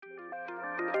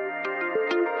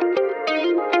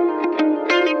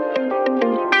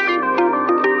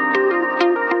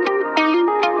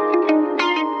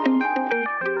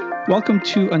Welcome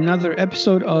to another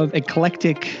episode of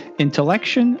Eclectic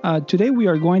Intellection. Today we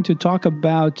are going to talk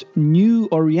about New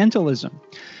Orientalism.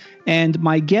 And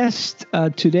my guest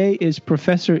today is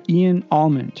Professor Ian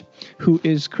Almond, who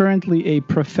is currently a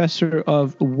professor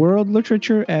of world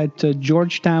literature at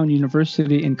Georgetown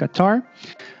University in Qatar.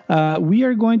 We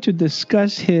are going to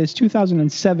discuss his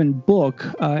 2007 book,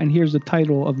 and here's the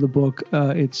title of the book.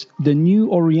 It's The New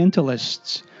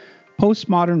Orientalists,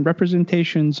 Postmodern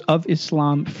Representations of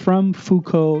Islam from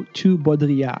Foucault to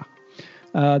Baudrillard.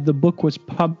 The book was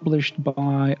published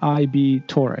by I.B.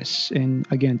 Tauris in,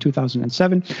 again,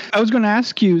 2007. I was going to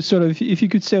ask you sort of if you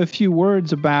could say a few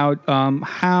words about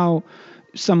how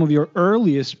some of your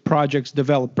earliest projects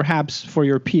developed, perhaps for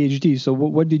your PhD. So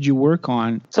what did you work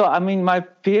on? So, my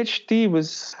PhD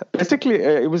was basically,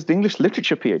 it was the English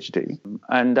literature PhD.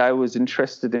 And I was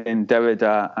interested in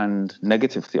Derrida and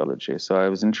negative theology. So I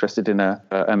was interested in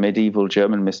a medieval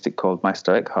German mystic called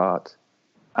Meister Eckhart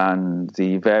and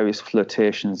the various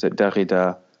flirtations that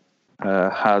Derrida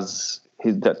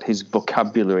that his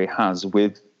vocabulary has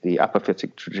with the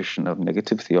apophatic tradition of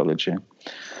negative theology.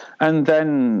 And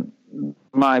then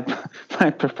my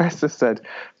professor said,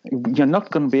 you're not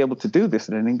going to be able to do this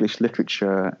in an English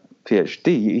literature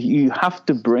PhD. You have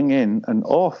to bring in an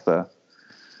author.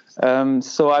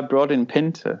 So I brought in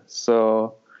Pinter.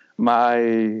 So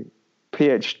my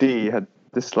PhD had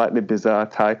this slightly bizarre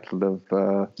title of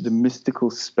The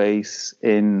Mystical Space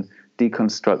in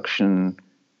Deconstruction,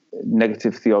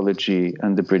 Negative Theology,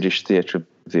 and the British Theatre of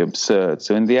the Absurd.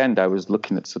 So in the end, I was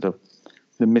looking at sort of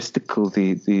the mystical,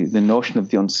 the notion of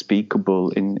the unspeakable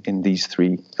in these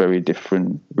three very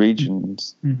different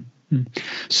regions. Mm-hmm.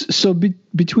 So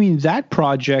between that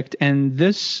project and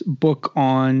this book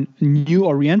on New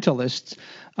Orientalists,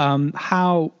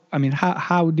 how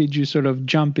did you sort of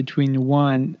jump between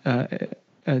one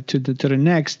to the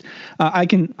next?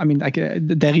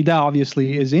 Derrida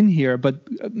obviously is in here,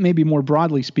 but maybe more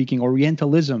broadly speaking,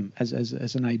 Orientalism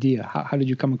as an idea. How did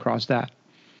you come across that?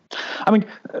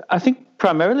 I think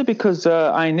primarily because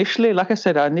I initially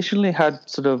had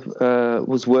sort of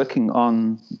was working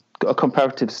on a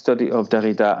comparative study of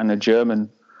Derrida and a German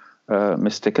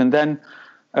mystic. And then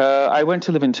I went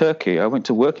to live in Turkey. I went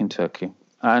to work in Turkey.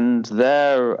 And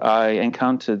there I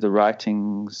encountered the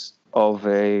writings of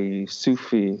a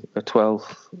Sufi, a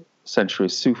 12th century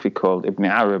Sufi called Ibn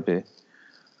Arabi,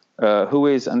 who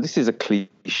is, and this is a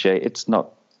cliche, it's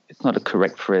not a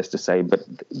correct phrase to say, but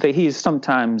he is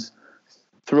sometimes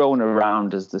thrown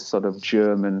around as the sort of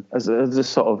German, as the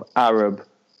sort of Arab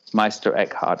Meister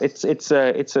Eckhart. It's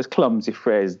a clumsy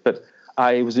phrase, but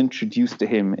I was introduced to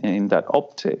him in that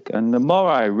optic. And the more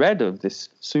I read of this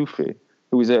Sufi,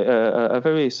 who is a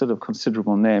very sort of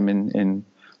considerable name in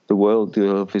the world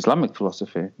of Islamic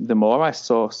philosophy, the more I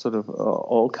saw sort of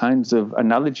all kinds of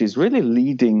analogies really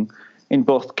leading, in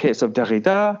both case of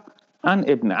Derrida and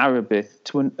Ibn Arabi,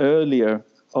 to an earlier,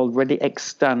 already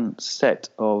extant set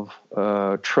of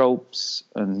tropes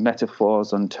and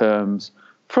metaphors and terms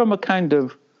from a kind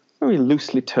of very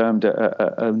loosely termed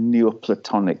a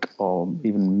Neoplatonic or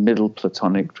even Middle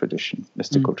Platonic tradition,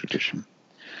 mystical tradition.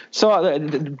 So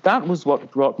that was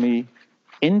what brought me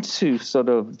into sort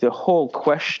of the whole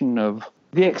question of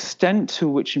the extent to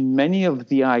which many of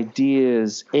the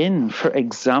ideas in, for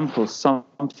example,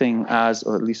 something as,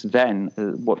 or at least then,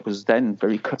 what was then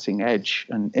very cutting edge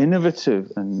and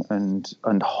innovative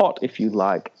and hot, if you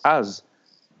like, as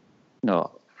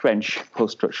French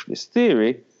post-structuralist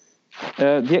theory,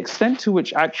 the extent to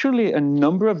which actually a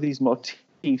number of these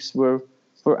motifs were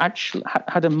actually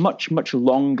had a much, much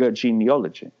longer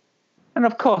genealogy. And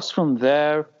of course, from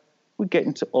there, we get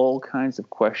into all kinds of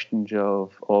questions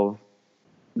of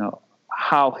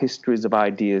how histories of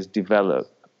ideas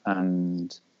develop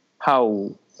and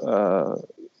how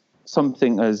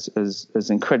something as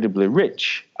incredibly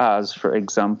rich as, for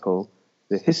example,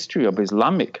 the history of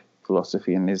Islamic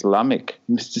philosophy and Islamic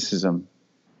mysticism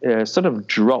sort of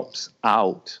drops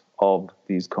out of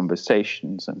these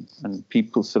conversations, and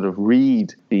people sort of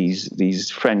read these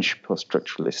French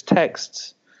post-structuralist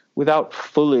texts without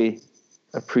fully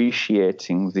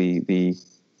appreciating the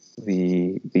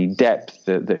depth,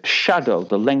 the shadow,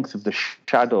 the length of the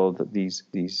shadow that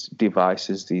these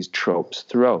devices, these tropes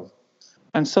throw.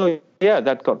 And so,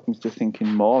 that got me to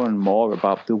thinking more and more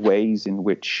about the ways in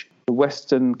which the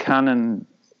Western canon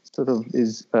sort of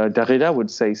is, Derrida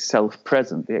would say,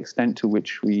 self-present, the extent to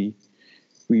which we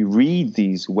read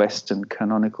these Western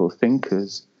canonical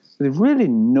thinkers there's really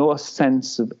no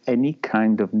sense of any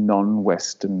kind of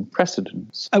non-Western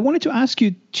precedence. I wanted to ask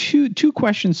you two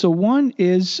questions. So one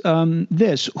is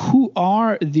this: who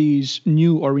are these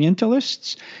new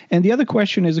Orientalists? And the other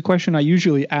question is a question I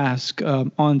usually ask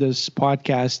on this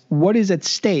podcast: what is at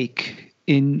stake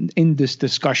in this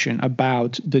discussion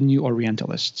about the new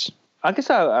Orientalists? I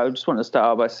guess I just want to start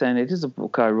out by saying it is a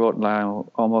book I wrote now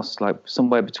almost like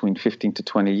somewhere between 15 to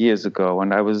 20 years ago,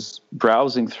 and I was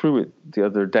browsing through it the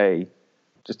other day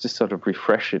just to sort of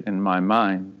refresh it in my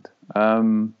mind.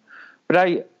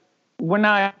 But when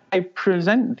I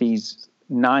present these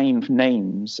 9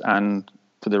 names, and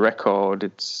for the record,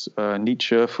 it's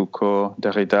Nietzsche, Foucault,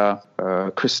 Derrida,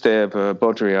 Kristeva,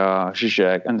 Baudrillard,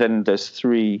 Zizek, and then there's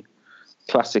 3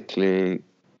 classically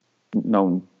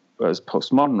known as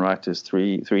postmodern writers,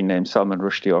 three names: Salman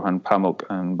Rushdie, Orhan Pamuk,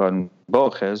 and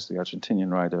Borges, the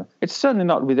Argentinian writer. It's certainly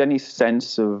not with any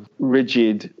sense of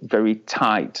rigid, very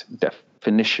tight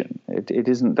definition. It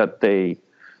isn't that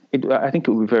I think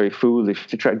it would be very foolish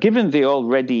to try, given the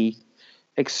already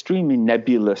extremely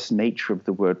nebulous nature of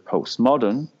the word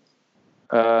postmodern,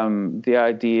 the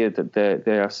idea that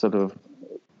there are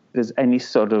there's any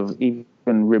sort of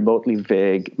even remotely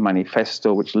vague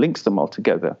manifesto which links them all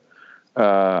together.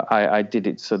 I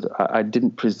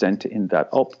didn't present it in that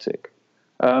optic.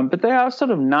 But there are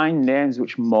sort of 9 names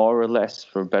which more or less,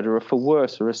 for better or for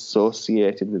worse, are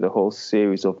associated with a whole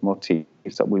series of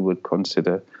motifs that we would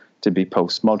consider to be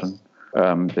postmodern.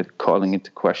 The calling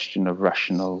into question of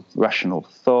rational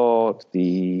thought,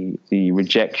 the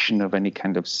rejection of any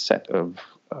kind of set of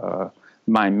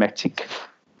mimetic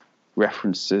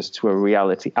references to a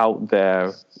reality out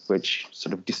there which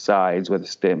sort of decides whether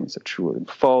statements are true or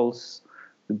false,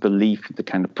 the belief in the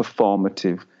kind of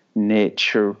performative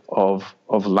nature of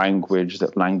language,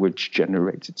 that language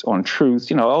generates its own truth,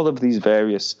 all of these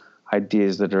various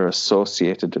ideas that are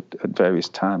associated at various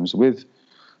times with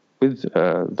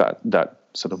that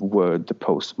sort of word, the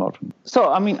postmodern.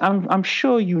 So, I mean, I'm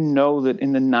sure you know that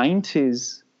in the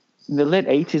 90s, in the late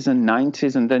 80s and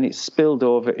 90s, and then it spilled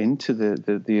over into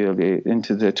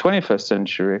into the 21st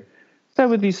century, there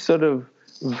were these sort of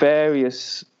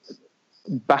various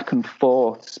back and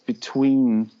forths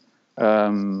between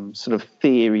sort of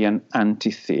theory and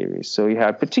anti-theory. So you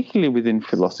had, particularly within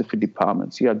philosophy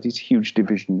departments, you had these huge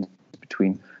divisions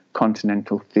between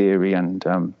continental theory and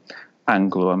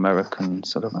Anglo-American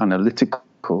sort of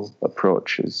analytical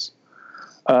approaches.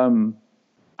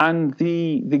 And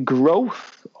the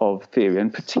growth of theory,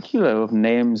 in particular of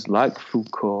names like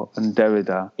Foucault and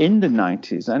Derrida in the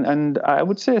 90s, and I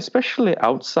would say especially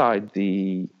outside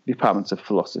the departments of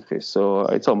philosophy. So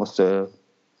it's almost a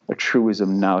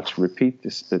truism now to repeat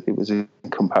this, that it was in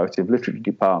comparative literature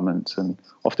departments and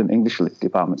often English lit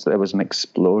departments that there was an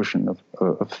explosion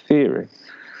of theory.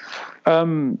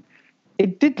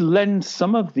 It did lend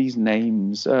some of these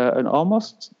names an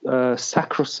almost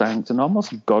sacrosanct and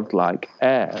almost godlike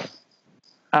air.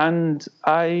 And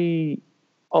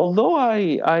although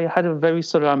I had a very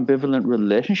sort of ambivalent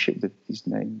relationship with these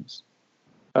names,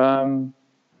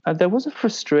 there was a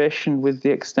frustration with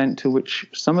the extent to which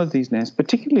some of these names,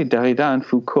 particularly Derrida and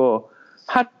Foucault,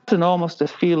 had almost a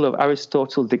feel of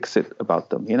Aristotle Dixit about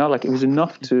them. Like it was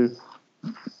enough to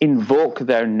invoke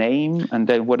their name, and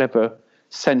then whatever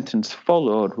sentence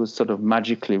followed was sort of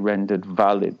magically rendered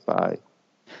valid by.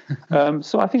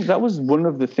 So I think that was one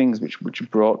of the things which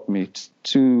brought me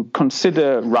to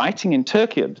consider writing in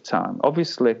Turkey at the time.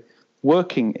 Obviously,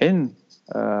 working in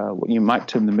what you might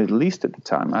term the Middle East at the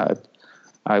time.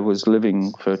 I was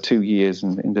living for 2 years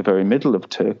in the very middle of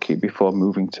Turkey before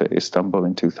moving to Istanbul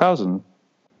in 2000.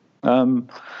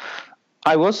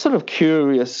 I was sort of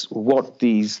curious what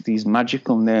these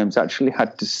magical names actually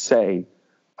had to say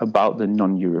about the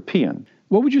non-European.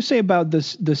 What would you say about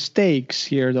the stakes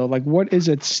here, though? Like, what is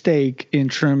at stake in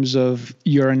terms of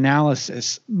your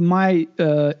analysis? My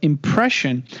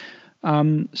impression,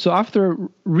 so after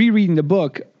rereading the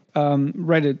book,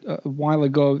 read it a while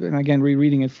ago, and again,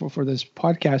 rereading it for this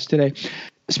podcast today,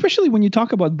 especially when you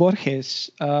talk about Borges,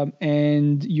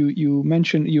 and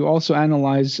you also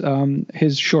analyze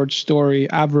his short story,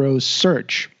 Avro's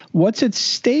Search. What's at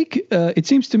stake? It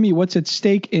seems to me what's at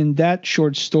stake in that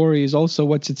short story is also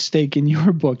what's at stake in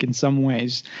your book in some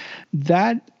ways.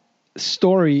 That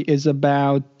story is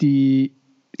about the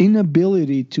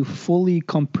inability to fully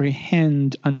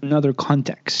comprehend another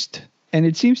context. And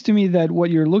it seems to me that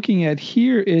what you're looking at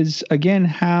here is, again,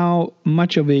 how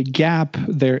much of a gap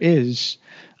there is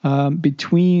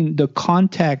between the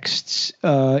contexts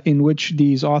in which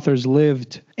these authors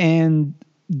lived and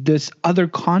this other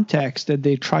context that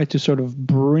they try to sort of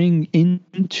bring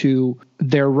into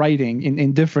their writing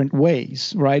in different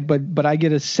ways, right? But I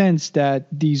get a sense that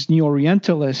these New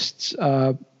Orientalists'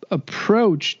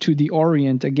 approach to the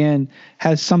Orient, again,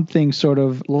 has something sort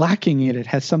of lacking in it,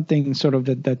 has something sort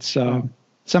of that's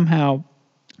somehow,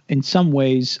 in some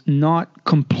ways, not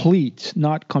complete,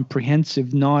 not comprehensive,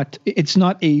 it's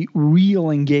not a real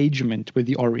engagement with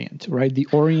the Orient, right? The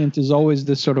Orient is always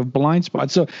this sort of blind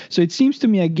spot. So it seems to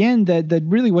me, again, that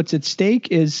really what's at stake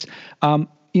is,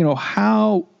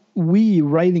 how we,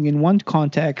 writing in one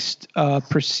context,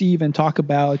 perceive and talk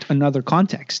about another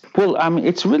context. Well, I mean,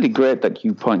 it's really great that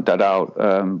you point that out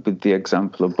with the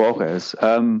example of Borges.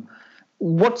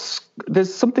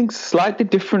 There's something slightly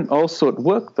different also at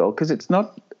work, though, because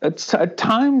at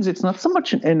times it's not so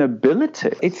much an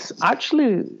inability. It's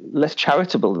actually less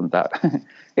charitable than that.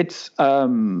 It's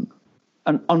an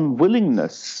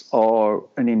unwillingness or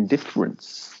an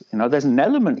indifference. There's an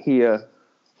element here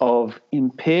of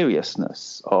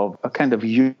imperiousness, of a kind of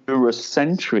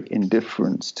Eurocentric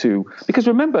indifference because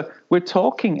remember, we're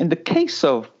talking, in the case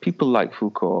of people like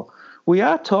Foucault, we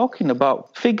are talking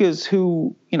about figures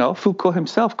who, Foucault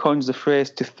himself coins the phrase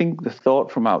to think the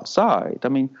thought from outside. I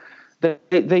mean,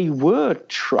 they were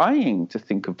trying to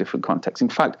think of different contexts. In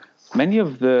fact,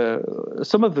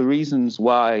 some of the reasons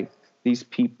why these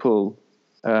people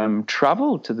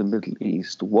traveled to the Middle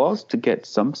East was to get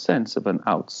some sense of an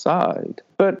outside.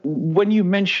 But when you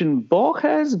mention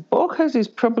Borges is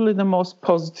probably the most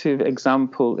positive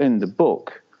example in the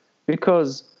book,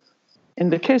 because in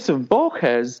the case of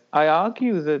Borges, I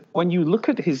argue that when you look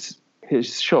at his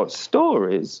short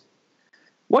stories,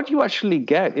 what you actually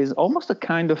get is almost a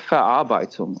kind of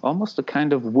Verarbeitung, almost a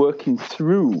kind of working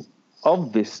through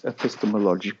of this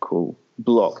epistemological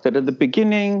block. That at the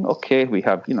beginning, okay, we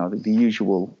have, the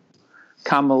usual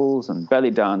camels and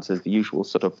belly dancers, the usual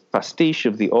sort of pastiche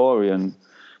of the Orient.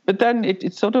 But then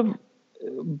it sort of,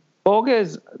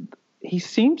 Borges, he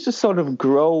seems to sort of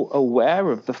grow aware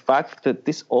of the fact that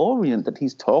this Orient that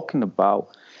he's talking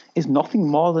about is nothing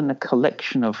more than a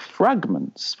collection of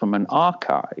fragments from an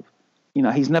archive.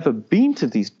 He's never been to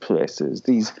these places.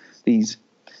 These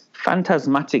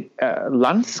phantasmatic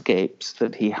landscapes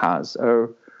that he has are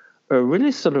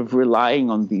really sort of relying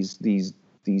on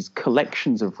these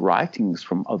collections of writings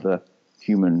from other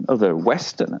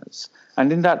Westerners.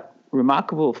 And in that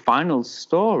remarkable final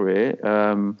story,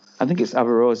 I think it's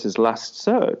Averroes' Last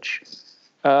Search,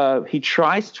 he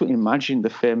tries to imagine the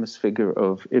famous figure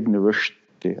of Ibn Rushd,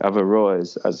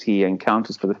 Averroes, as he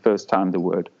encounters for the first time the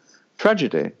word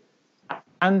tragedy.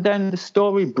 And then the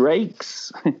story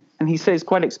breaks, and he says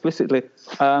quite explicitly,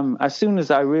 as soon as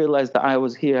I realized that I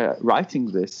was here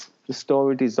writing this, the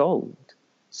story dissolved.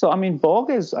 So, I mean,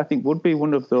 Borges, I think, would be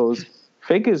one of those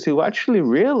figures who actually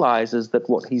realizes that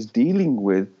what he's dealing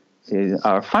with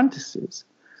are fantasies.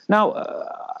 Now,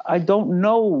 I don't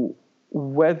know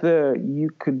whether you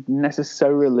could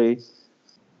necessarily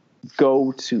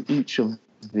go to each of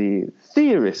the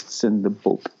theorists in the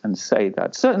book and say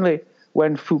that. Certainly,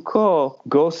 when Foucault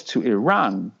goes to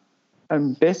Iran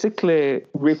and basically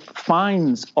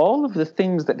refines all of the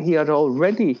things that he had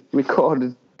already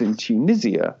recorded in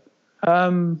Tunisia,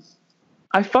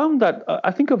 I found that,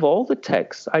 I think of all the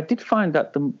texts, I did find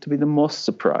that to be the most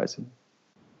surprising.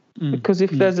 Because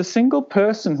if there's a single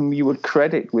person whom you would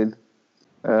credit with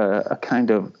a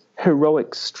kind of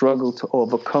heroic struggle to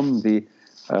overcome the,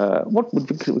 what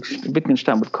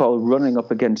Wittgenstein would call running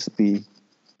up against the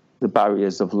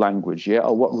barriers of language,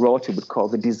 or what Rorty would call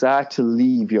the desire to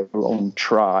leave your own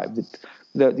tribe.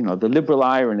 The liberal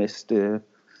ironist,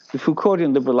 the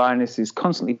Foucauldian liberal ironist is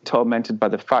constantly tormented by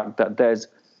the fact that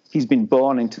he's been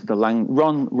born into the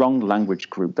wrong language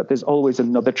group, that there's always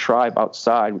another tribe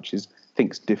outside which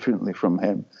thinks differently from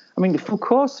him. I mean,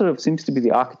 Foucault sort of seems to be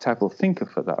the archetypal thinker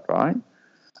for that, right?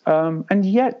 And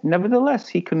yet, nevertheless,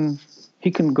 he can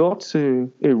go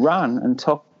to Iran and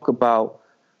talk about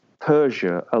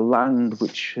Persia,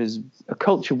 a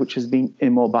culture which has been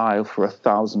immobile for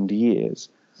 1,000 years.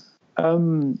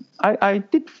 I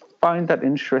did find that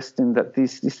interesting, that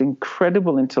this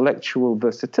incredible intellectual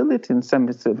versatility and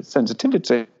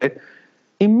sensitivity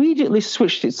immediately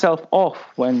switched itself off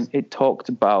when it talked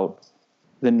about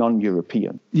the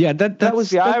non-European. Yeah, that was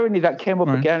the irony that came up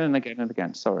again and again and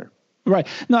again. Sorry. Right.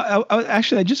 No, I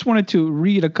just wanted to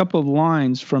read a couple of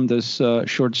lines from this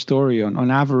short story on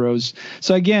Averroes.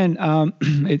 So again,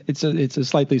 it's a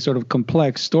slightly sort of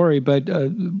complex story, but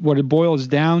what it boils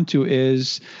down to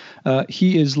is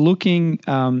he is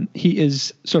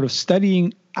sort of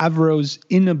studying Averroes'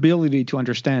 inability to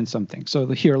understand something. So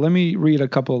here, let me read a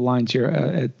couple of lines here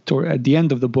at the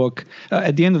end of the book,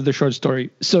 at the end of the short story.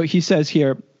 So he says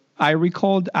here, I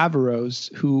recalled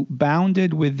Averroes, who,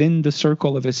 bounded within the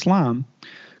circle of Islam,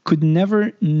 could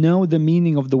never know the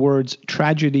meaning of the words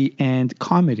tragedy and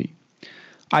comedy.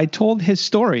 I told his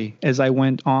story as I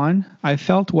went on. I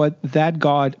felt what that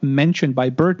God mentioned by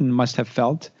Burton must have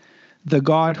felt, the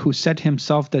God who set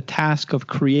himself the task of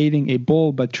creating a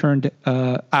bull but turned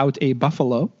out a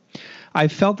buffalo. I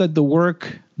felt that the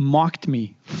work mocked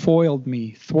me, foiled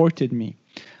me, thwarted me.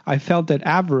 I felt that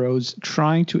Averroes,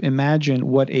 trying to imagine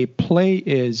what a play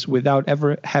is without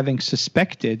ever having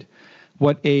suspected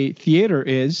what a theater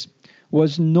is,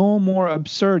 was no more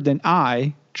absurd than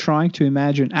I, trying to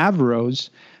imagine Averroes,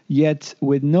 yet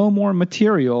with no more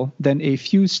material than a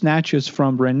few snatches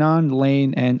from Renan,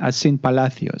 Lane, and Asin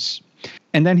Palacios.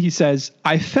 And then he says,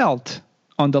 I felt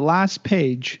on the last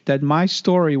page that my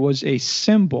story was a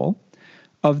symbol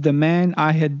of the man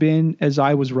I had been as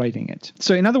I was writing it.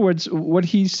 So in other words, what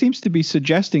he seems to be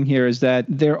suggesting here is that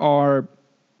there are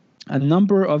a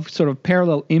number of sort of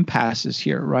parallel impasses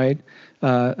here, right?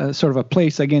 Sort of a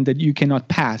place, again, that you cannot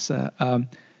pass.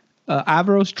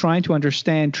 Averroes trying to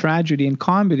understand tragedy and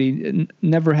comedy,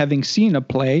 never having seen a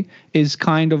play, is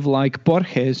kind of like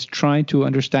Borges trying to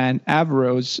understand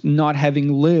Averroes, not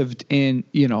having lived in,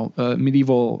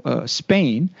 medieval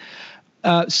Spain.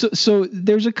 So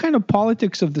there's a kind of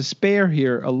politics of despair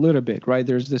here a little bit, right?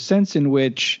 There's the sense in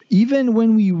which even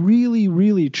when we really,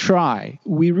 really try,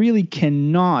 we really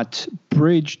cannot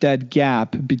bridge that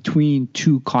gap between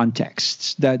two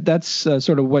contexts. That's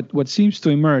sort of what seems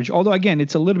to emerge. Although, again,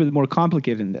 it's a little bit more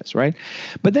complicated than this, right?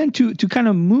 But then to kind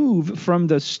of move from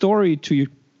the story to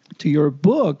your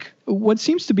book, what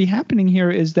seems to be happening here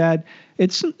is that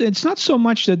it's not so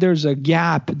much that there's a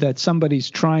gap that somebody's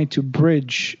trying to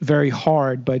bridge very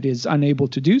hard but is unable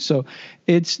to do so.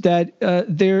 It's that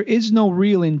there is no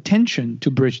real intention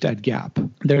to bridge that gap.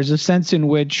 There's a sense in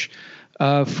which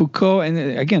Foucault and,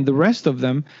 again, the rest of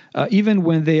them, even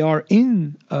when they are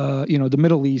in the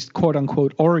Middle East, quote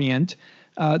unquote, Orient,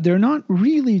 they're not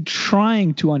really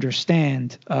trying to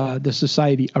understand the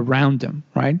society around them,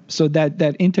 right? So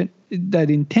that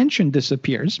intention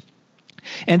disappears.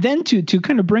 And then to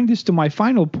kind of bring this to my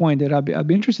final point, that I'd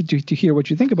be interested to hear what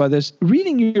you think about this.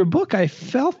 Reading your book, I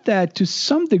felt that to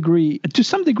some degree,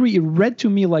 it read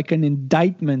to me like an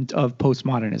indictment of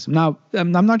postmodernism. Now,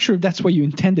 I'm not sure if that's what you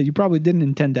intended. You probably didn't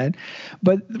intend that.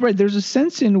 But right, there's a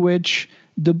sense in which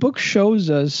the book shows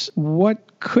us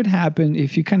what could happen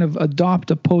if you kind of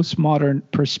adopt a postmodern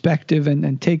perspective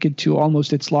and take it to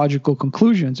almost its logical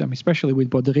conclusions. I mean, especially with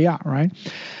Baudrillard, right?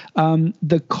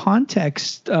 The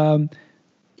context,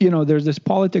 there's this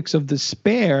politics of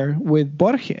despair with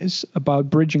Borges about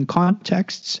bridging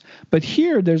contexts, but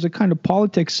here there's a kind of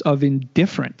politics of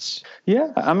indifference.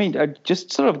 Yeah, I mean,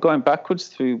 just sort of going backwards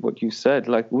through what you said,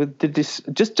 like with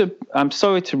I'm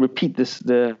sorry to repeat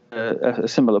a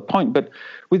similar point, but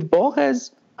with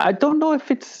Borges, I don't know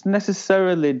if it's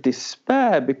necessarily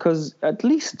despair, because at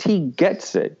least he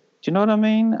gets it. Do you know what I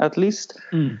mean? At least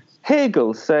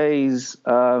Hegel says,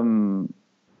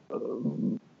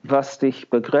 was dich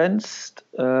begrenzt,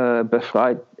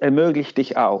 befreit, ermöglicht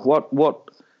dich auch. What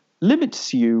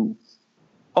limits you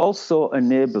also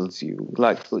enables you.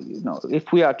 Like,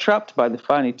 if we are trapped by the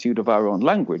finitude of our own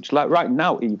language, like right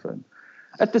now even,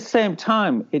 at the same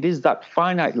time, it is that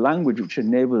finite language which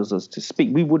enables us to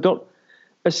speak. We would not,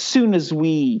 as soon as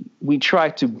we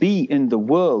try to be in the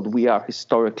world, we are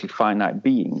historically finite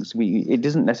beings. It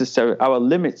isn't necessarily, our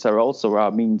limits are also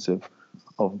our means of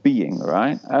being,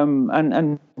 right?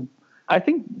 And I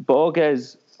think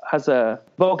Borges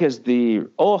the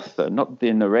author, not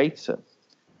the narrator,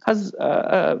 has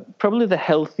probably the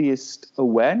healthiest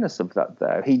awareness of that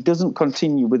there. He doesn't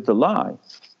continue with the lie.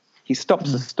 He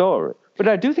stops the story. But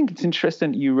I do think it's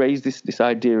interesting that you raise this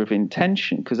idea of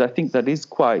intention, because I think that is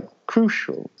quite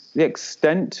crucial. The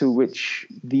extent to which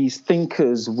these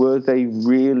thinkers, were they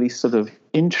really sort of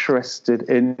interested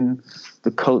in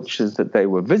the cultures that they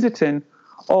were visiting,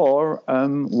 or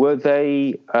were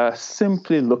they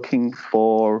simply looking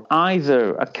for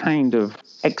either a kind of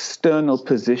external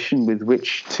position with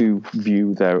which to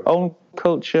view their own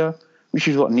culture, which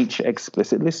is what Nietzsche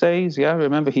explicitly says. Yeah,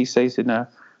 remember he says in a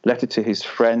letter to his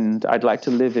friend, I'd like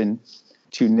to live in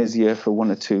Tunisia for 1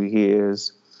 or 2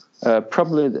 years.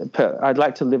 I'd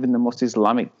like to live in the most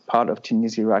Islamic part of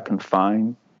Tunisia I can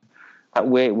find. That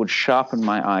way it would sharpen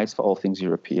my eyes for all things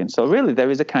European. So really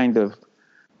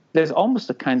there's almost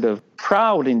a kind of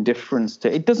proud indifference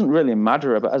to it. Doesn't really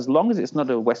matter, but as long as it's not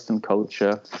a Western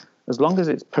culture, as long as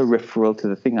it's peripheral to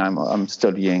the thing I'm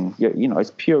studying,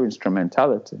 it's pure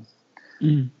instrumentality.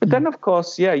 But then, of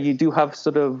course, you do have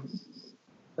sort of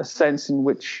a sense in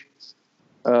which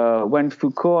when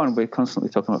Foucault, and we're constantly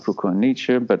talking about Foucault and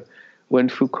Nietzsche, but when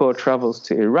Foucault travels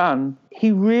to Iran,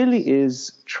 he really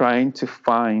is trying to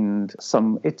find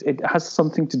it has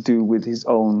something to do with his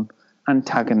own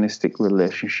antagonistic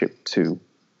relationship to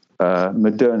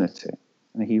modernity.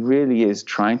 And he really is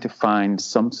trying to find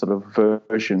some sort of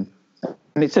version,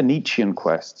 and it's a Nietzschean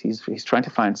quest. He's trying to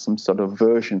find some sort of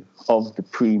version of the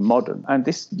pre-modern. And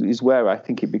this is where I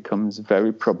think it becomes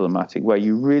very problematic, where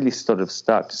you really sort of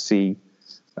start to see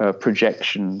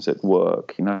projections at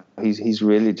work. He's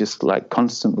really just like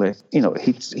constantly, he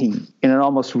in an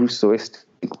almost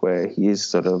Rousseauistic way, he is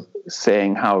sort of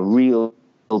saying how real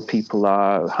people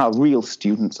are, how real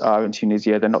students are in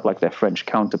Tunisia. They're not like their French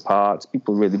counterparts.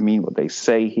 People really mean what they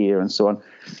say here, and so on.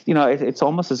 It's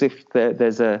almost as if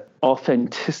there's a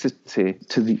authenticity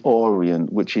to the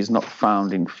Orient which is not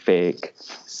found in fake,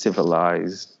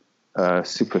 civilized,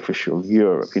 superficial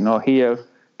Europe. Here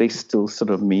they still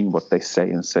sort of mean what they say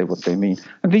and say what they mean.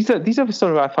 And these are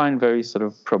sort of, I find, very sort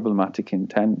of problematic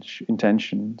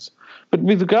intentions. But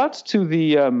with regards to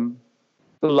the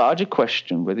larger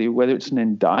question, whether it's an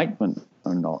indictment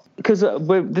or not, because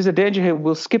there's a danger here.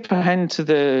 We'll skip ahead to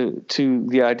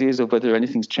the ideas of whether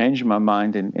anything's changed in my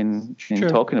mind in Sure.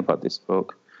 talking about this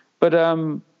book. But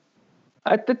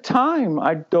at the time,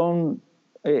 I don't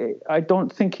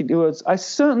think it was. I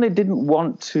certainly didn't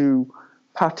want to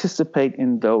participate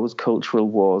in those cultural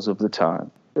wars of the time.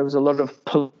 There was a lot of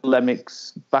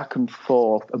polemics back and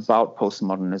forth about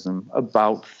postmodernism,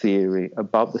 about theory,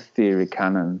 about the theory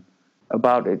canon,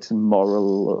 about its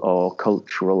moral or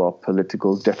cultural or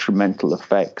political detrimental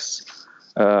effects.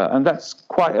 And that's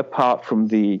quite apart from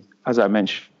as I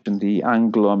mentioned, the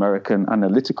Anglo-American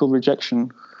analytical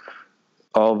rejection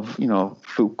of,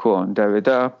 Foucault and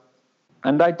Derrida.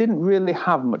 And I didn't really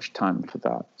have much time for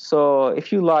that. So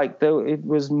if you like, it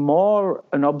was more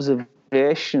an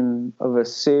observation of a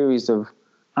series of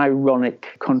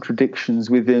ironic contradictions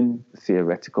within the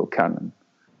theoretical canon.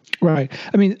 Right.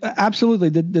 I mean, absolutely.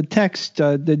 The text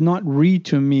did not read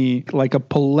to me like a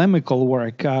polemical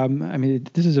work.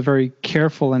 This is a very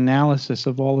careful analysis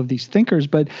of all of these thinkers.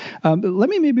 But let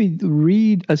me maybe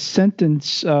read a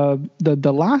sentence,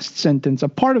 the last sentence, a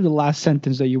part of the last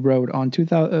sentence that you wrote on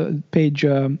page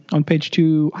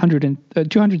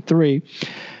 203.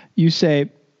 You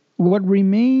say, "What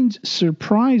remains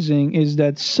surprising is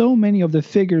that so many of the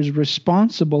figures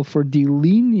responsible for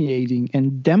delineating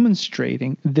and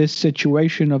demonstrating this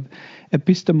situation of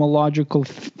epistemological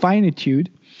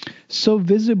finitude so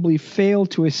visibly fail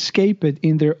to escape it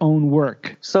in their own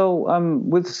work." So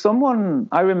with someone,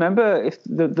 I remember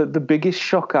the biggest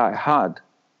shock I had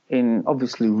in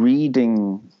obviously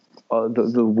reading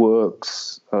the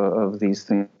works of these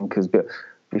thinkers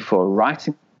before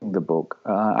writing the book.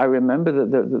 I remember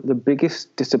that the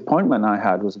biggest disappointment I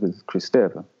had was with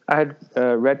Kristeva. I had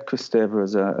read Kristeva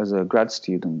as a grad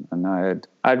student, and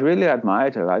I'd really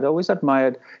admired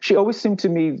her. She always seemed to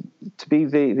me to be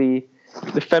the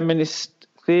feminist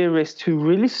theorist who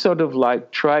really sort of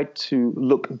like tried to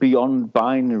look beyond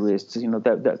binaries.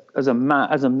 That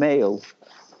as a male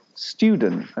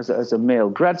student, as a male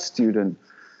grad student,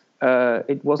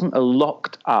 it wasn't a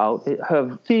locked out.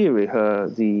 Her theory,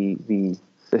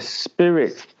 the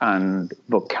spirit and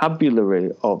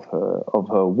vocabulary of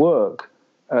her work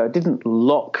didn't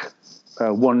lock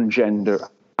one gender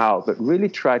out, but really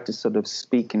tried to sort of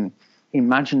speak in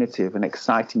imaginative and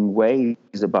exciting ways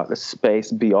about a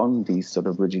space beyond these sort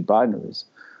of rigid binaries.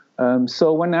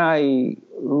 So when I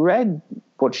read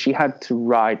what she had to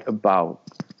write about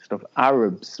sort of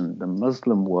Arabs and the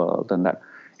Muslim world, and that,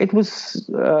 it was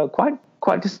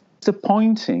quite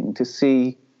disappointing to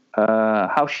see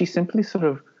how she simply sort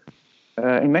of,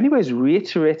 in many ways,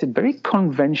 reiterated very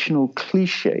conventional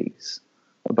cliches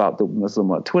about the Muslim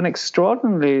world to an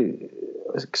extraordinarily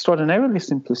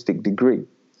simplistic degree.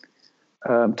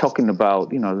 Talking about,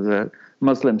 the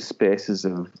Muslim spaces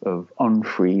of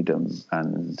unfreedom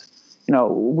and,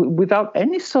 without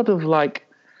any sort of like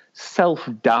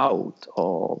self-doubt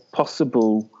or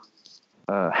possible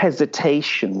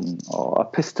hesitation or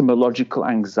epistemological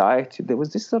anxiety. There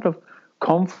was this sort of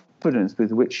confidence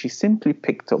with which she simply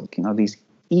picked up, these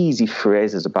easy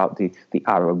phrases about the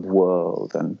Arab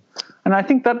world. And I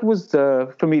think that was,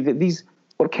 for me,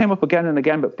 what came up again and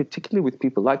again, but particularly with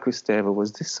people like Kristeva,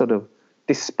 was this sort of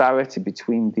disparity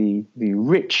between the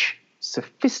rich,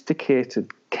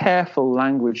 sophisticated, careful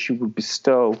language she would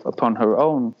bestow upon her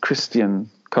own Christian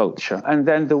culture. And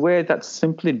then the way that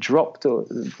simply dropped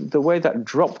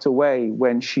away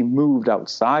when she moved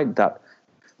outside that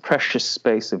precious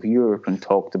space of Europe and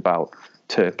talked about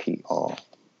Turkey or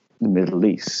the Middle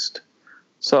East.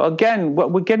 So again,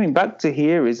 what we're getting back to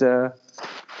here is a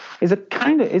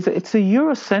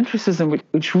Eurocentrism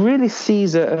which really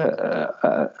sees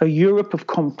a Europe of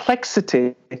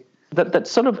complexity that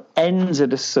sort of ends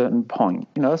at a certain point.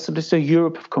 So there's a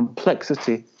Europe of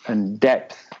complexity and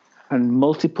depth and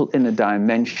multiple inner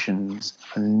dimensions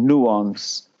and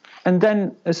nuance. And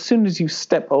then as soon as you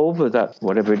step over that,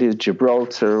 whatever it is,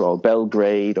 Gibraltar or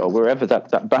Belgrade or wherever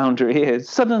that boundary is,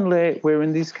 suddenly we're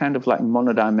in these kind of like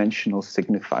monodimensional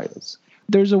signifiers.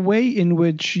 There's a way in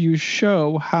which you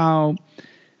show how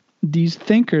these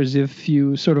thinkers, if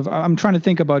you sort of, I'm trying to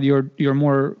think about your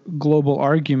more global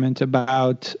argument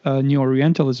about New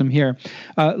Orientalism here.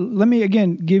 Let me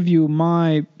again give you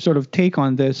my sort of take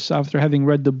on this. After having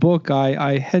read the book,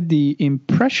 I had the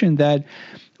impression that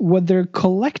what they're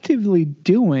collectively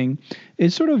doing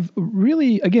is sort of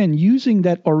really, again, using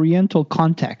that Oriental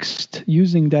context,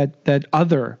 using that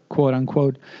other, quote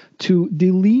unquote, to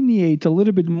delineate a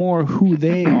little bit more who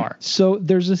they are. So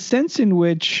there's a sense in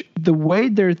which the way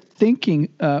they're thinking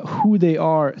who they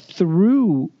are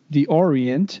through the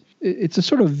Orient, it's a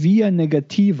sort of via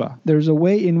negativa. There's a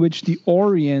way in which the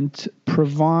Orient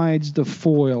provides the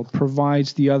foil,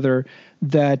 provides the other,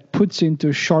 that puts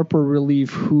into sharper relief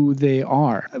who they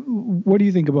are. What do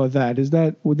you think about that?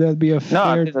 Would that be a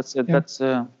fair? No, I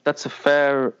think that's a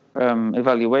fair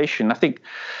evaluation. I think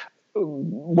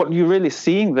what you're really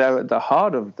seeing there at the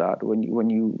heart of that,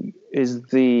 is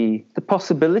the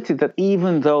possibility that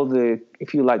even though the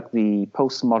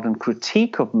postmodern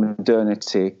critique of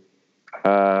modernity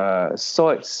saw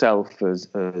itself as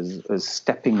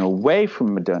stepping away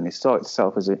from modernity, saw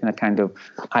itself as in a kind of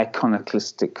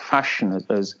iconoclastic fashion,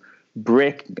 as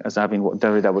breaking, as having what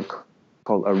Derrida would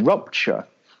call a rupture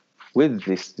with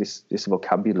this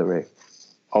vocabulary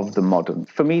of the modern.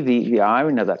 For me, the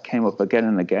irony that came up again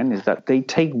and again is that they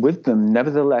take with them,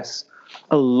 nevertheless,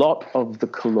 a lot of the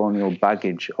colonial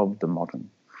baggage of the modern.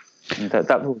 And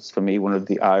that was, for me, one of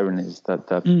the ironies that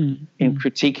in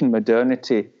critiquing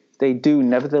modernity, they do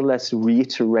nevertheless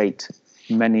reiterate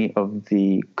many of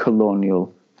the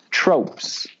colonial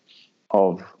tropes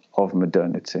of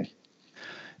modernity.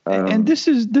 And this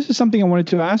is something I wanted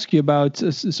to ask you about.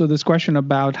 So this question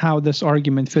about how this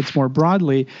argument fits more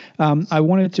broadly, I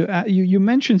wanted to you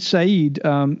mentioned Said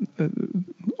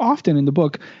often in the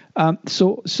book.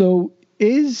 So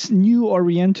is New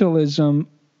Orientalism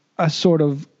a sort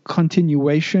of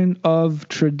continuation of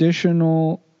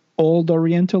traditional Old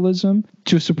Orientalism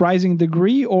to a surprising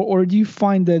degree, or do you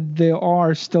find that there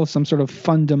are still some sort of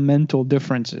fundamental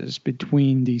differences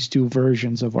between these two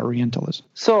versions of Orientalism?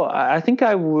 So I think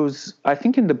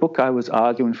in the book I was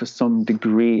arguing for some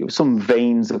degree, some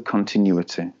veins of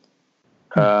continuity.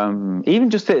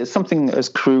 Even just something as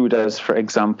crude as, for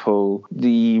example,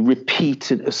 the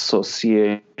repeated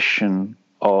association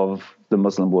of the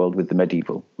Muslim world with the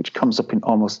medieval, which comes up in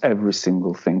almost every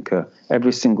single thinker,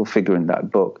 every single figure in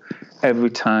that book. Every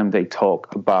time they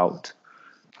talk about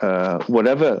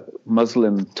whatever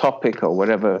Muslim topic or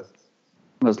whatever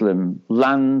Muslim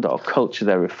land or culture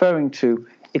they're referring to,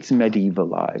 it's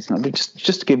medievalized. Now,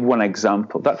 just to give one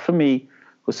example, that for me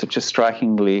was such a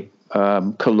strikingly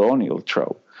colonial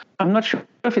trope. I'm not sure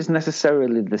if it's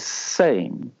necessarily the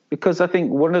same, because I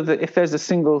think if there's a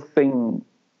single thing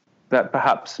that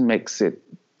perhaps makes it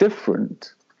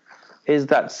different, is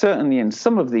that certainly in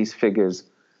some of these figures,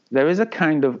 there is a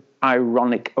kind of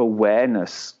ironic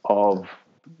awareness of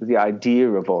the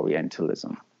idea of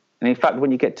Orientalism. And in fact,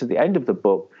 when you get to the end of the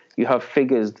book, you have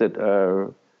figures that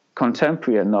are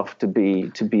contemporary enough to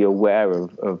be aware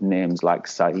of names like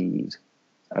Said.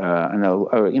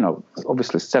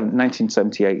 Obviously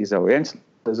 1978 is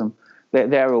Orientalism.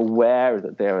 They're aware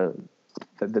that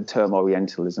that the term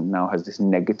Orientalism now has this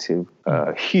negative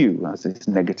hue, has this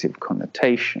negative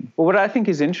connotation. But what I think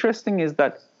is interesting is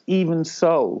that even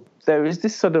so, there is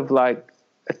this sort of like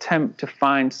attempt to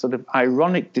find sort of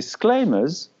ironic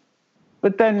disclaimers,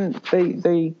 but then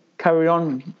they carry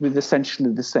on with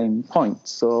essentially the same point.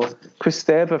 So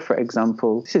Kristeva, for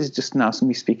example, this is just now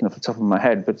me speaking off the top of my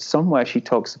head, but somewhere she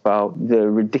talks about the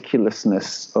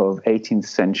ridiculousness of 18th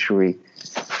century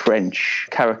French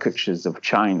caricatures of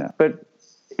China. But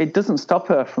it doesn't stop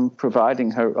her from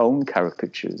providing her own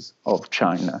caricatures of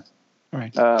China.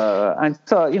 Right. And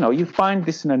so, you find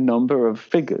this in a number of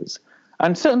figures.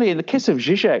 And certainly in the case of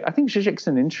Zizek, I think Zizek's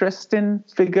an interesting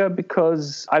figure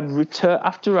because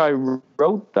after I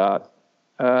wrote that,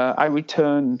 I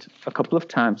returned a couple of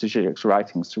times to Zizek's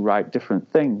writings to write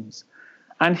different things.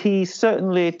 And he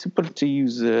certainly, to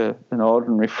use an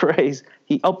ordinary phrase,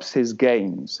 he ups his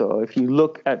game. So if you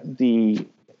look at the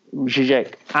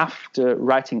Zizek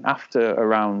writing after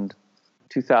around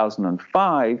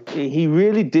 2005, he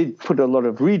really did put a lot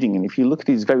of reading in. If you look at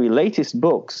his very latest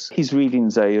books, he's reading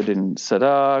Ziauddin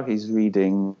Sadar, he's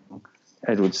reading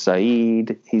Edward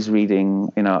Said, he's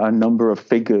reading, a number of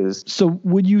figures. So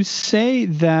would you say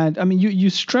that, you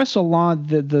stress a lot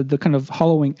the kind of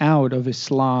hollowing out of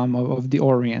Islam, of the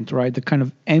Orient, right? The kind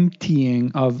of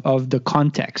emptying of the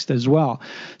context as well.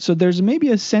 So there's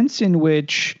maybe a sense in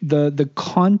which the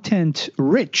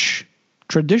content-rich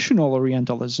traditional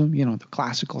Orientalism, the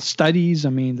classical studies,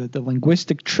 the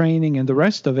linguistic training and the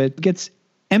rest of it gets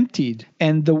emptied.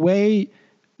 And the way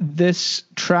this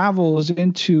travels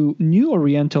into new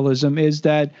Orientalism is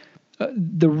that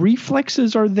the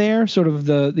reflexes are there, sort of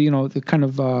the kind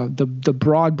of the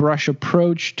broad brush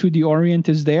approach to the Orient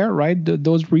is there, right?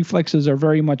 Those reflexes are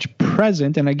very much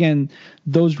present, and again,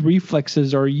 those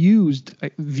reflexes are used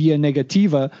via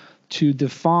negativa to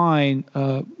define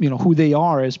who they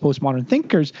are as postmodern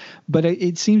thinkers. But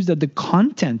it seems that the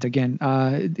content, again,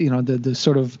 the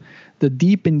sort of the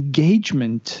deep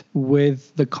engagement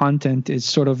with the content is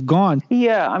sort of gone.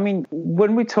 Yeah,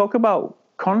 when we talk about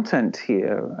content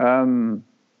here,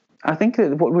 I think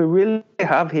that what we really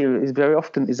have here is very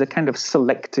often is a kind of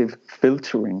selective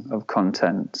filtering of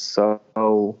content. So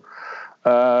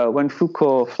when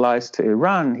Foucault flies to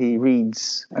Iran, he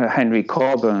reads Henry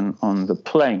Corbin on the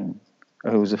plane,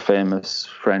 who's a famous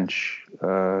French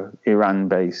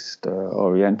Iran-based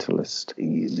Orientalist.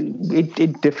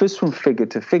 It differs from figure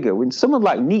to figure. When someone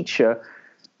like Nietzsche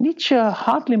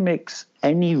hardly makes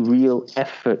any real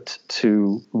effort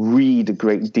to read a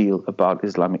great deal about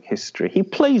Islamic history. He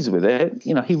plays with it.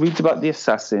 He reads about the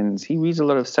assassins. He reads a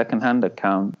lot of secondhand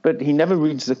accounts, but he never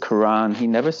reads the Quran. He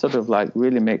never sort of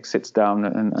really sits down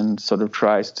and sort of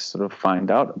tries to sort of find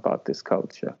out about this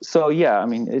culture. So, yeah,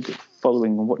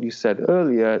 following what you said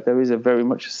earlier, there is a very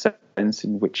much a sense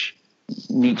in which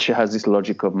Nietzsche has this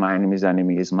logic of my enemy's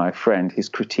enemy is my friend. His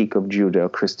critique of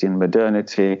Judeo-Christian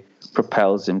modernity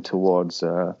propels him towards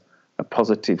a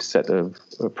positive set of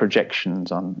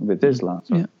projections with Islam.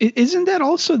 So. Yeah. Isn't that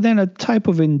also then a type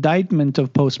of indictment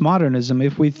of postmodernism?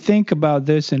 If we think about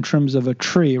this in terms of a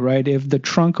tree, right? If the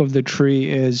trunk of the tree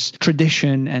is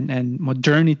tradition and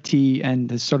modernity and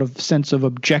the sort of sense of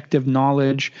objective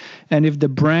knowledge, and if the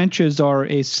branches are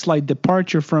a slight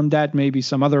departure from that, maybe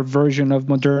some other version of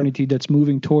modernity that's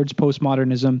moving towards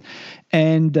postmodernism,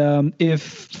 and if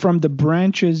from the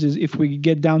branches, if we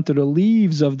get down to the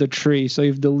leaves of the tree, so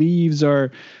if the leaves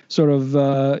are sort of,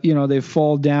 they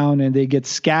fall down and they get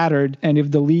scattered, and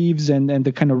if the leaves and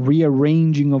the kind of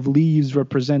rearranging of leaves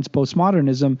represents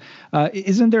postmodernism,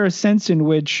 isn't there a sense in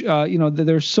which,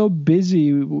 they're so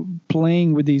busy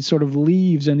playing with these sort of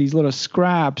leaves and these little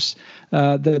scraps,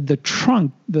 the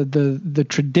trunk, the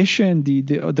tradition,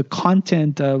 the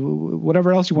content,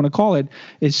 whatever else you want to call it,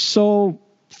 is so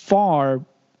far,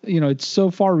 it's so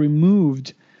far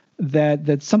removed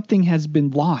that something has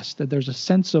been lost, that there's a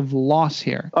sense of loss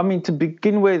here. To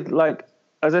begin with,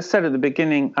 as I said at the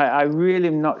beginning, I really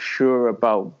am not sure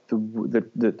about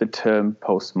the term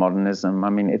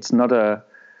postmodernism. It's not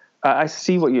I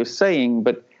see what you're saying,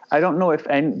 but I don't know if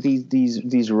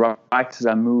these writers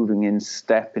are moving in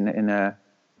step in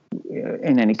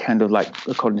any kind of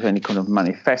according to any kind of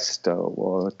manifesto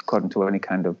or according to any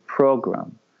kind of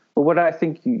program. But what I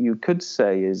think you could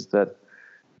say is that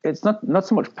it's not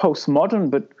so much postmodern,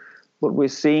 but what we're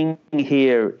seeing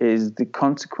here is the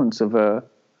consequence of a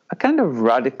kind of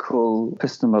radical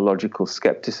epistemological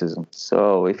skepticism.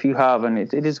 So if you have, and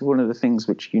it is one of the things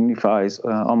which unifies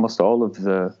almost all of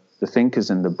the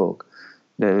thinkers in the book,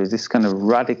 there is this kind of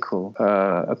radical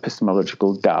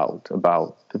epistemological doubt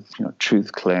about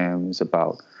truth claims,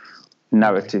 about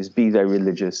narratives, be they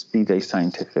religious, be they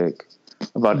scientific,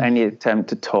 about any attempt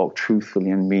to talk truthfully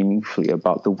and meaningfully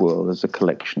about the world as a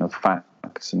collection of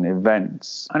facts and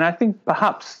events. And I think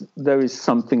perhaps there is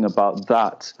something about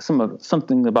that,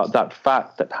 something about that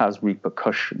fact that has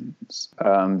repercussions.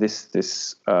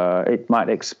 It might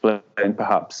explain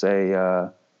perhaps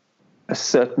a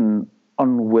certain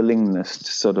unwillingness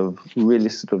to sort of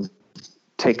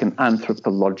take an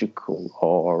anthropological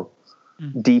or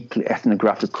deeply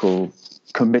ethnographical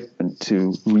commitment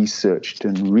to research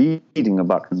and reading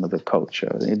about another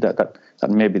culture. That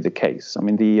may be the case.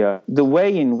 The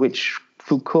way in which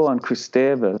Foucault and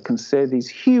Kristeva can say these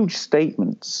huge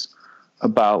statements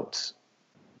about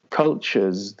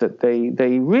cultures that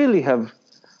they really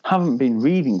haven't been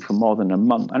reading for more than a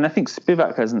month. And I think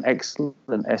Spivak has an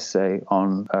excellent essay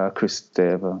on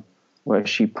Kristeva, where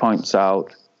she points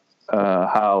out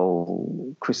how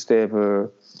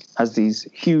Kristeva has these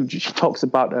huge, she talks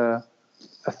about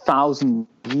 1,000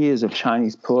 years of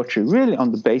Chinese poetry, really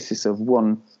on the basis of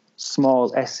one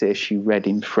small essay she read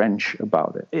in French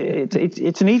about it.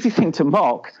 It's an easy thing to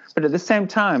mock, but at the same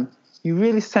time, you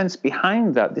really sense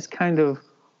behind that this kind of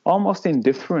almost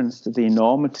indifference to the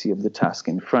enormity of the task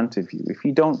in front of you. If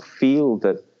you don't feel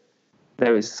that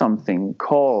there is something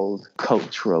called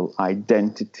cultural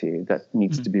identity that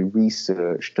needs to be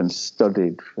researched and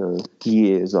studied for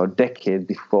years or decades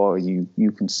before you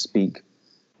can speak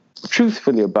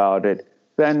truthfully about it,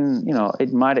 then,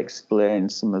 it might explain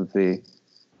some of the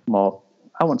more,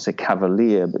 I won't say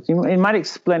cavalier, but it might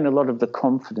explain a lot of the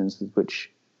confidence with which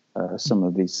some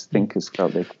of these thinkers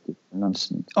felt they could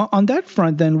enunciate. On that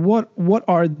front, then, what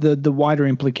are the wider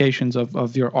implications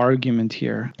of your argument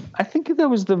here? I think there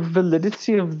was the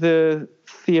validity of the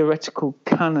theoretical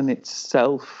canon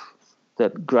itself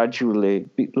that gradually,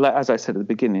 as I said at the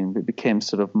beginning, it became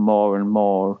sort of more and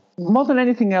more than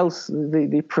anything else,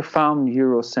 the profound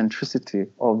Eurocentricity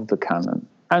of the canon.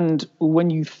 And when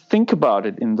you think about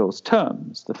it in those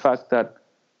terms, the fact that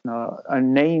are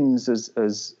names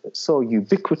as so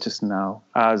ubiquitous now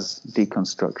as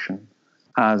deconstruction,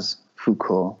 as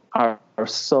Foucault, are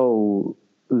so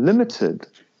limited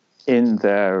in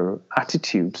their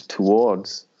attitude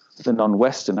towards the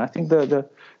non-Western. I think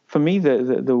for me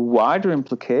the wider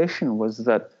implication was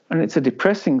that, and it's a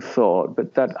depressing thought,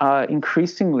 but that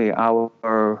increasingly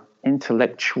our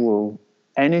intellectual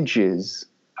energies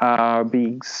are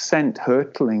being sent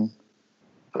hurtling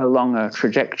along a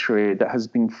trajectory that has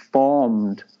been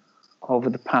formed over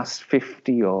the past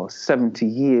 50 or 70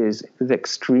 years with an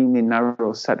extremely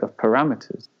narrow set of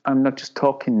parameters. I'm not just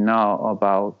talking now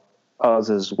about us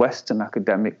as Western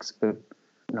academics, but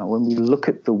when we look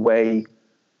at the way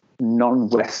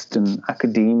non-Western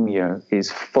academia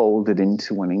is folded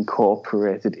into and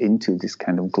incorporated into this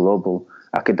kind of global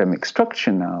academic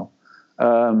structure now,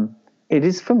 it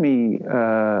is for me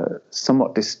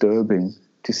somewhat disturbing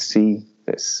to see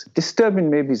this.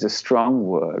 Disturbing maybe is a strong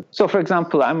word. So, for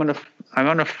example, I'm on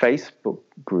a Facebook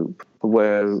group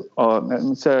where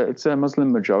it's a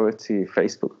Muslim majority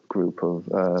Facebook group of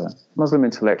Muslim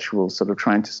intellectuals sort of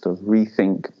trying to sort of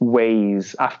rethink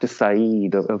ways after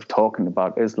Said of talking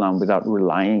about Islam without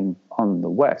relying on the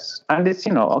West. And it's,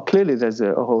 clearly there's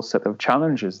a whole set of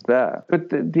challenges there. But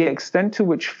the extent to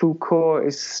which Foucault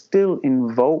is still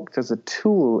invoked as a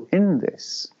tool in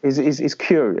this is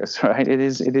curious, right? It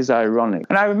is ironic.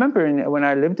 And I remember when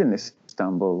I lived in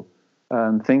Istanbul,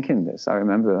 thinking this. I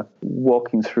remember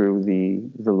walking through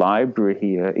the library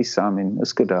here, ISAM in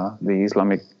Üsküdar, the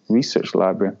Islamic Research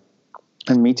Library,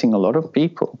 and meeting a lot of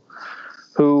people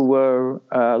who were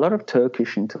a lot of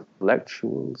Turkish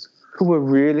intellectuals who were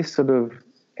really sort of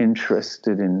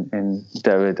interested in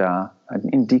Derrida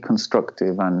and in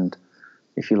deconstructive and,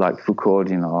 if you like,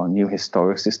 Foucauldian or new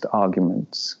historicist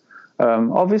arguments.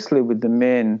 Obviously, with the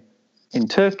main in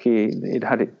Turkey, it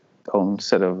had its own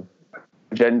set of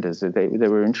agendas. They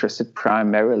were interested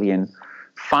primarily in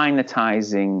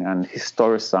finitizing and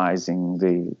historicizing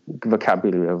the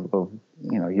vocabulary of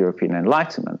European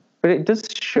Enlightenment. But it does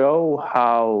show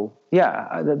how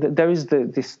there is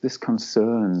this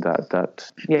concern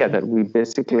that we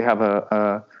basically have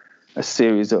a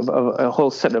series of a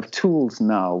whole set of tools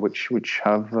now which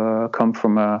have come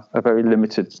from a very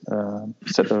limited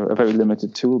a very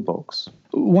limited toolbox.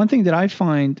 One thing that I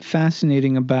find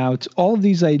fascinating about all of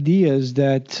these ideas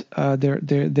that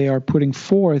they are putting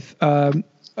forth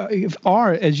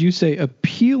are, as you say,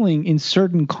 appealing in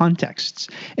certain contexts.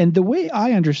 And the way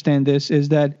I understand this is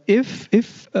that if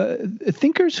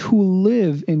thinkers who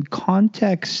live in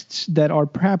contexts that are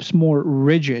perhaps more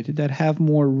rigid, that have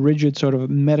more rigid sort of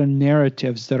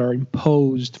meta-narratives that are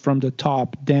imposed from the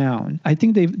top down, I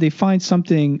think they find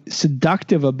something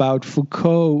seductive about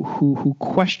Foucault who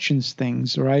questions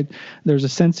things, right? There's a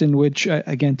sense in which,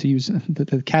 again, to use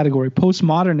the category,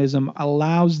 postmodernism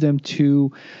allows them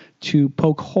to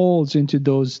poke holes into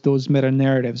those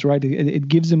meta-narratives, right? It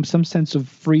gives them some sense of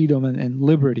freedom and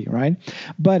liberty, right?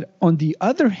 But on the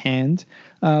other hand,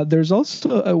 there's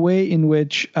also a way in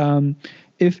which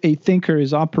if a thinker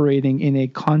is operating in a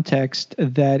context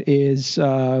that is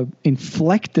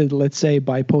inflected, let's say,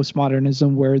 by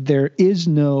postmodernism, where there is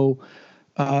no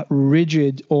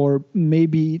rigid or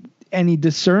maybe any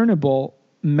discernible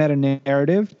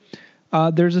meta-narrative,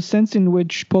 there's a sense in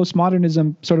which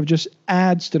postmodernism sort of just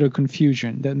adds to the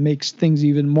confusion that makes things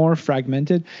even more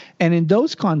fragmented. And in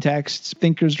those contexts,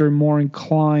 thinkers are more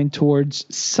inclined towards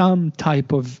some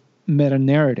type of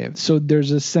meta-narrative. So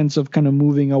there's a sense of kind of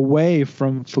moving away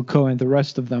from Foucault and the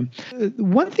rest of them.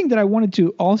 One thing that I wanted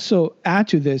to also add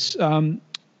to this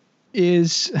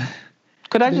is...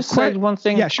 Could I just say one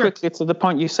thing quickly sure. to the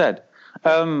point you said?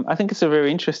 I think it's a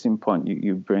very interesting point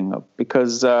you bring up,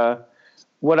 because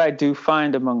what I do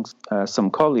find amongst some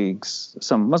colleagues,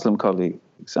 some Muslim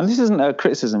colleagues, and this isn't a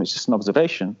criticism, it's just an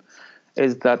observation,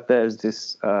 is that there's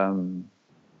this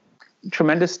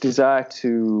tremendous desire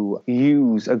to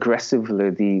use aggressively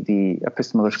the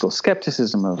epistemological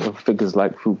skepticism of figures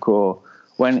like Foucault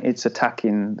when it's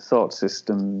attacking thought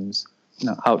systems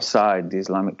outside the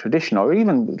Islamic tradition, or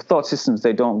even thought systems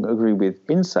they don't agree with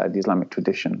inside the Islamic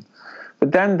tradition.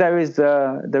 But then there is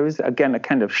again a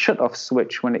kind of shut-off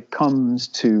switch when it comes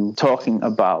to talking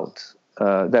about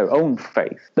their own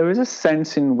faith. There is a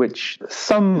sense in which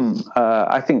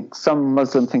I think some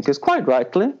Muslim thinkers, quite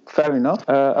rightly, fair enough,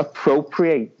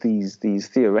 appropriate these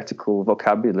theoretical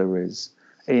vocabularies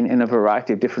in a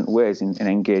variety of different ways in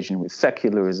engaging with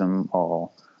secularism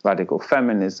or radical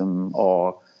feminism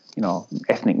or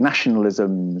ethnic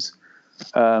nationalisms.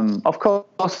 Of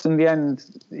course, in the end,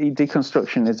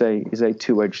 deconstruction is a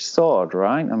two-edged sword,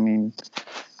 right? I mean,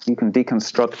 you can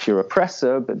deconstruct your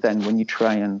oppressor, but then when you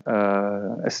try and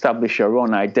establish your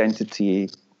own identity,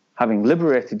 having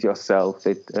liberated yourself,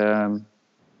 that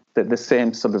the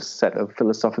same sort of set of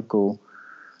philosophical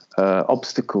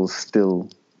obstacles still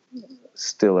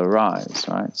arise,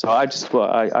 right? So I just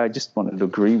wanted to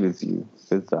agree with you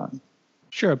with that.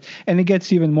 Sure. And it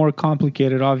gets even more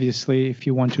complicated, obviously, if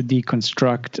you want to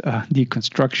deconstruct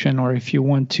deconstruction, or if you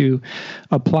want to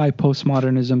apply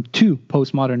postmodernism to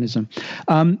postmodernism.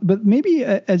 But maybe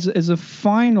as a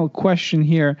final question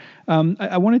here,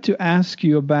 I wanted to ask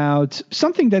you about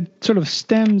something that sort of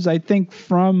stems, I think,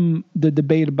 from the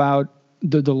debate about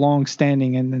the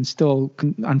long-standing and still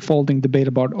unfolding debate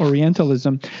about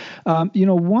Orientalism.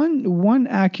 One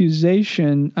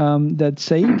accusation that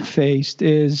Said faced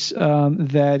is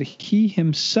that he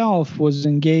himself was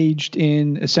engaged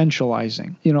in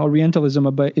essentializing. Orientalism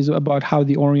is about how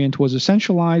the Orient was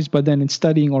essentialized, but then in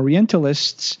studying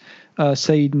Orientalists,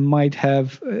 Said might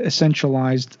have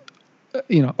essentialized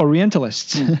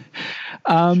Orientalists.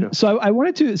 Sure. So I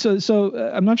wanted to.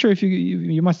 So I'm not sure if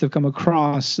you must have come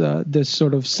across this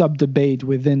sort of sub-debate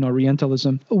within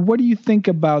Orientalism. What do you think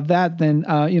about that? Then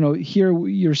here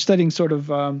you're studying sort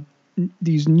of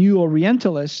these new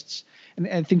Orientalists. And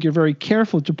I think you're very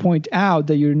careful to point out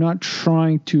that you're not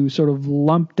trying to sort of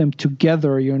lump them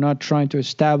together. You're not trying to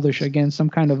establish, again, some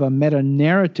kind of a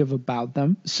meta-narrative about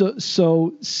them.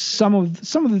 So some of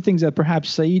the things that perhaps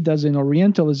Said does in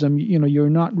Orientalism, you're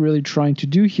not really trying to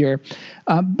do here.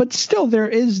 But still, there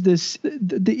is the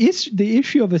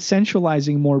issue of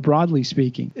essentializing, more broadly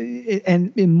speaking,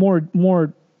 and in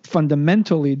more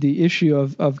fundamentally the issue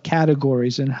of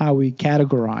categories and how we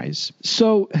categorize.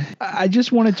 So I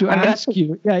just wanted to ask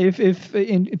you, if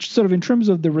in terms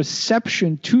of the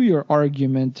reception to your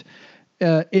argument,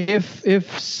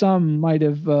 if some might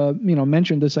have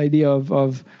mentioned this idea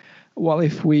of well,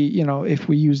 if we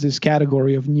use this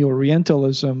category of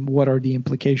Neo-Orientalism, what are the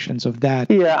implications of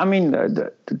that? Yeah, I mean,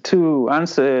 to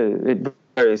answer it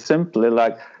very simply,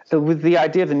 with the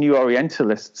idea of the New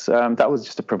Orientalists, that was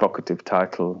just a provocative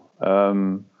title.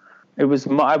 I was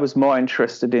more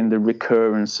interested in the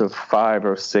recurrence of 5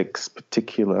 or 6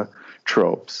 particular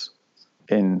tropes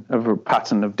in a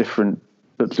pattern of different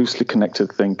but loosely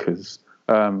connected thinkers.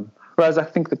 Whereas I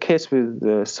think the case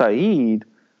with Said,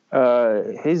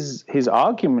 his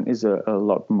argument is a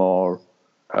lot more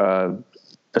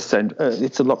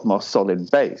it's a lot more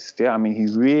solid based. Yeah, I mean, he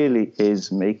really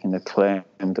is making a claim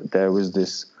that there was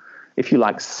this, if you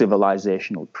like,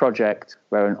 civilizational project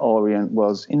where an Orient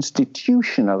was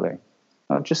institutionally,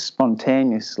 not just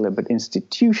spontaneously, but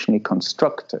institutionally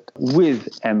constructed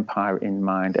with empire in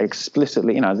mind,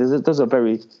 explicitly. Those are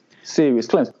very serious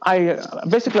claims.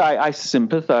 I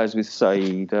sympathize with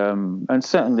Said, and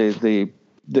certainly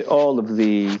all of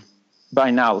the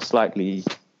by now slightly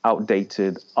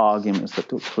outdated arguments that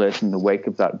took place in the wake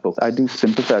of that book. I do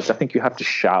sympathize. I think you have to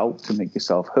shout to make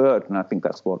yourself heard, and I think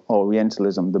that's what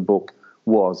Orientalism, the book,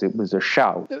 was. It was a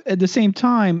shout. At the same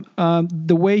time,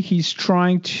 the way he's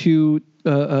trying to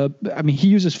he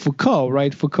uses Foucault,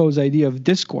 right? Foucault's idea of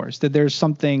discourse, that there's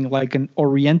something like an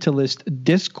Orientalist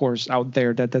discourse out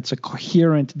there, that's a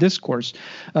coherent discourse.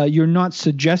 You're not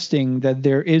suggesting that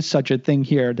there is such a thing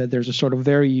here, that there's a sort of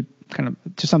very kind of,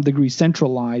 to some degree,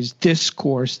 centralized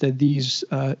discourse that these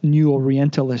new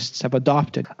Orientalists have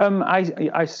adopted.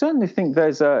 I certainly think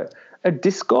there's a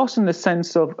discourse in the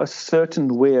sense of a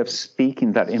certain way of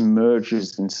speaking that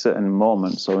emerges in certain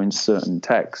moments or in certain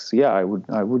texts. Yeah, I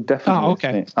would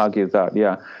definitely argue that.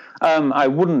 Yeah, I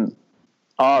wouldn't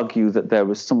argue that there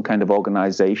was some kind of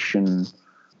organization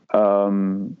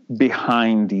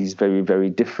behind these very, very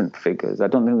different figures. I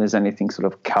don't think there's anything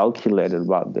sort of calculated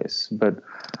about this, but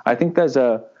I think there's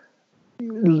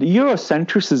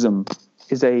Eurocentricism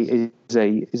is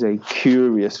a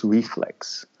curious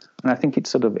reflex, and I think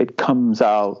it comes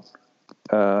out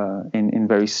in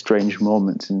very strange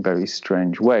moments, in very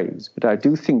strange ways. But I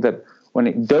do think that when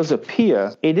it does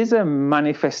appear, it is a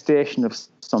manifestation of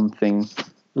something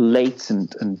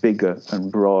latent and bigger and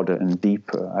broader and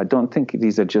deeper. I don't think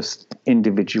these are just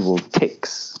individual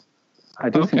tics. I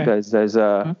do think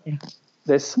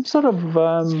there's some sort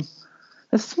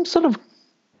of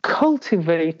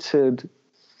cultivated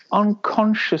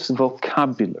unconscious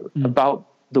vocabulary about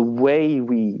the way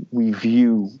we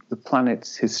view the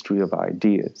planet's history of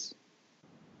ideas.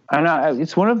 And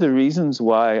it's one of the reasons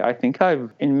why I think I've,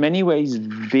 in many ways,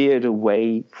 veered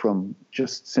away from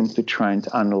just simply trying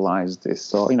to analyze this.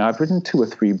 So, I've written 2 or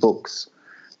 3 books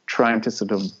trying to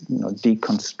sort of,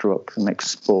 deconstruct and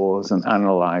expose and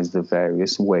analyze the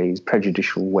various ways,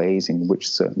 prejudicial ways in which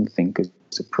certain thinkers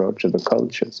approach other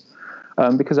cultures.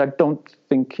 Because I don't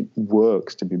think it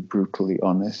works, to be brutally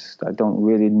honest. I don't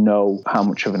really know how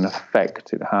much of an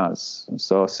effect it has. And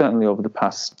so certainly over the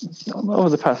past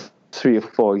 3 or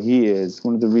 4 years,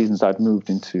 one of the reasons I've moved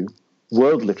into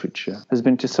world literature has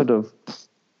been to sort of,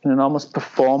 in an almost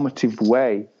performative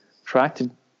way, try to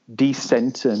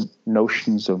decenter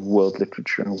notions of world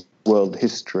literature and world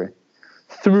history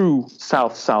through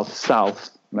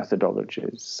South-South-South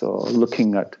methodologies. So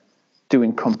looking at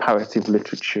doing comparative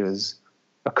literatures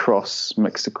across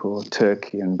Mexico,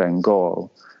 Turkey, and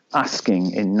Bengal,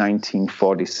 asking in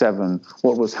 1947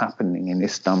 what was happening in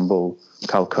Istanbul,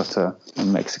 Calcutta,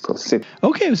 and Mexico City.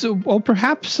 Okay, so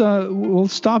perhaps we'll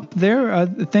stop there.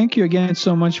 Thank you again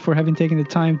so much for having taken the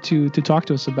time to talk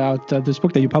to us about this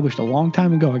book that you published a long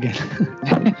time ago again.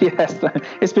 Yes,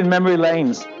 it's been memory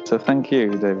lanes. So thank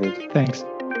you, David. Thanks.